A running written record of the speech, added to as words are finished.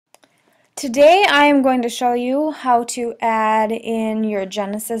Today I am going to show you how to add in your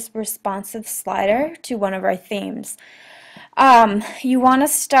Genesis responsive slider to one of our themes. You want to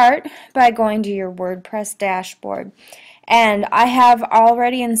start by going to your WordPress dashboard, and I have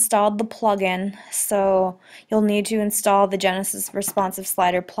already installed the plugin, so you'll need to install the Genesis responsive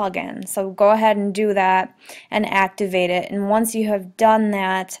slider plugin. So go ahead and do that and activate it, and once you have done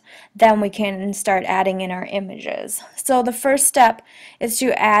that, then we can start adding in our images. So the first step is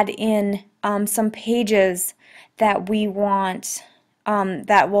to add in some pages that we want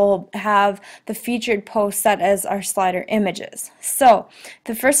that will have the featured posts set as our slider images. So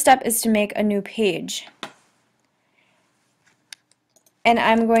the first step is to make a new page. And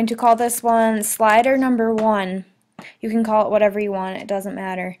I'm going to call this one slider number 1. You can call it whatever you want, it doesn't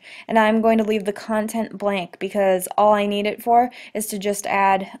matter. And I'm going to leave the content blank because all I need it for is to just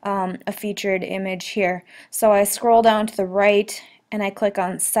add a featured image here. So I scroll down to the right and I click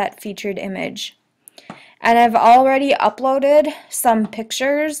on Set Featured Image. And I've already uploaded some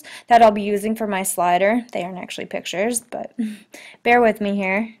pictures that I'll be using for my slider. They aren't actually pictures, but bear with me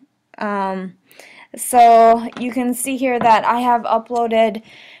here. So you can see here that I have uploaded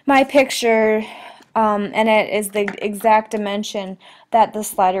my picture and it is the exact dimension that the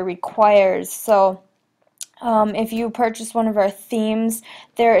slider requires. So if you purchase one of our themes,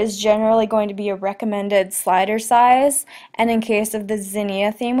 there is generally going to be a recommended slider size, and in case of the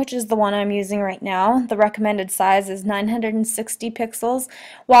Zinnia theme, which is the one I'm using right now, the recommended size is 960 pixels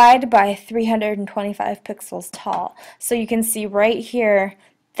wide by 325 pixels tall. So you can see right here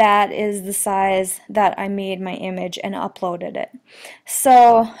that is the size that I made my image and uploaded it.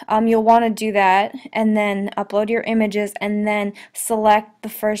 So you'll want to do that and then upload your images and then select the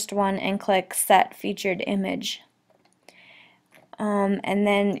first one and click Set Featured Image. And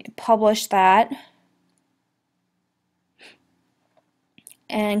then publish that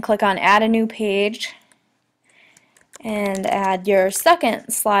and click on Add a New Page and add your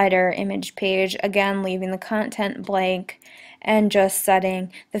second slider image page, again leaving the content blank and just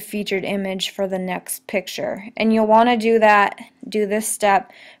setting the featured image for the next picture. And you'll want to do this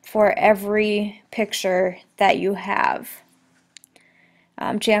step for every picture that you have.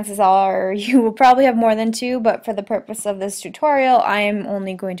 Chances are you will probably have more than 2, but for the purpose of this tutorial I am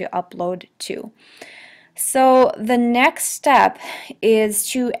only going to upload 2. So the next step is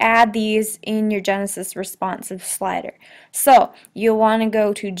to add these in your Genesis responsive slider. So you'll want to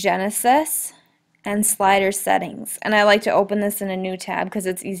go to Genesis and Slider Settings, and I like to open this in a new tab because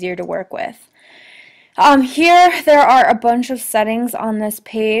it's easier to work with. Here there are a bunch of settings on this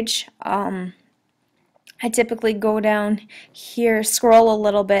page. I typically go down here, scroll a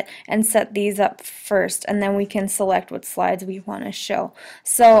little bit, and set these up first, and then we can select what slides we want to show.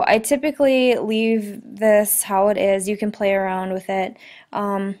 So I typically leave this how it is. You can play around with it.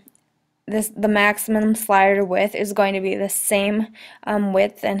 The maximum slider width is going to be the same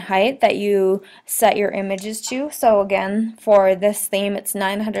width and height that you set your images to. So again, for this theme it's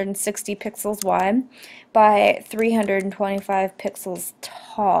 960 pixels wide by 325 pixels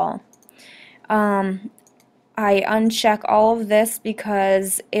tall. I uncheck all of this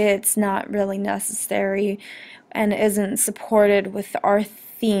because it's not really necessary and isn't supported with our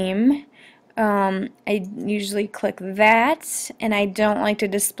theme. I usually click that, and I don't like to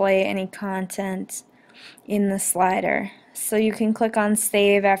display any content in the slider. So you can click on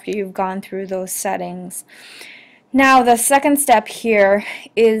Save after you've gone through those settings. Now the second step here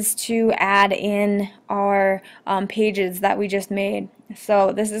is to add in our pages that we just made.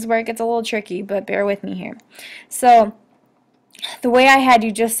 So this is where it gets a little tricky, but bear with me here. So the way I had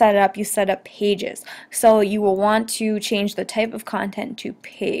you just set it up, you set up pages. So you will want to change the type of content to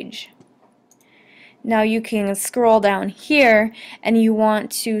page. Now you can scroll down here and you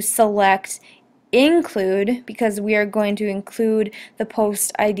want to select Include, because we are going to include the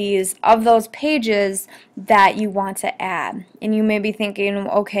post IDs of those pages that you want to add. And you may be thinking,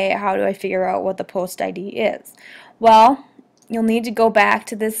 okay, how do I figure out what the post ID is? Well, you'll need to go back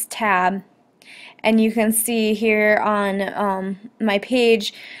to this tab, and you can see here on my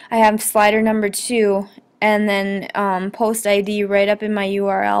page I have slider number 2, and then post ID right up in my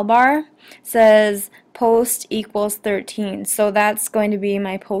URL bar says post equals 13. So that's going to be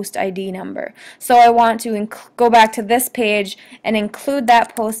my post ID number. So I want to go back to this page and include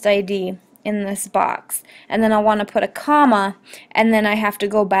that post ID in this box. And then I want to put a comma, and then I have to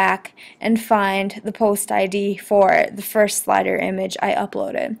go back and find the post ID for the first slider image I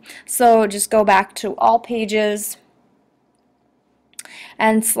uploaded. So just go back to all pages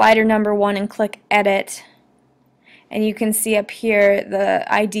and slider number 1 and click Edit. And you can see up here the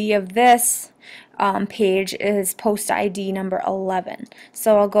ID of this page is post ID number 11.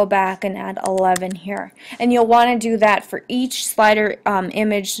 So I'll go back and add 11 here. And you'll want to do that for each slider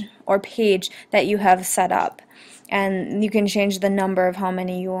image or page that you have set up. And you can change the number of how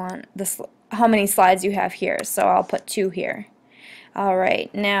many you want, how many slides you have here. So I'll put 2 here.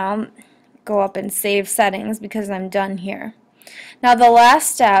 Alright, now go up and save settings because I'm done here. Now the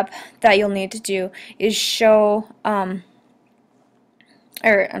last step that you'll need to do is show add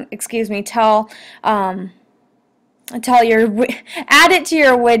it to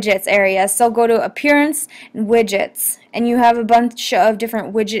your widgets area. So go to Appearance and Widgets, and you have a bunch of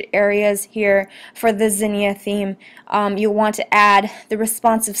different widget areas here for the Zinnia theme. You'll want to add the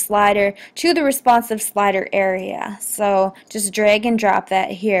responsive slider to the responsive slider area. So just drag and drop that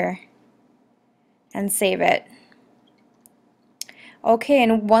here and save it. Okay,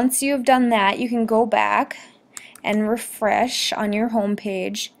 and once you've done that, you can go back and refresh on your home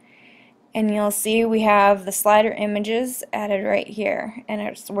page, and you'll see we have the slider images added right here, and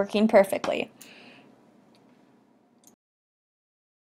it's working perfectly.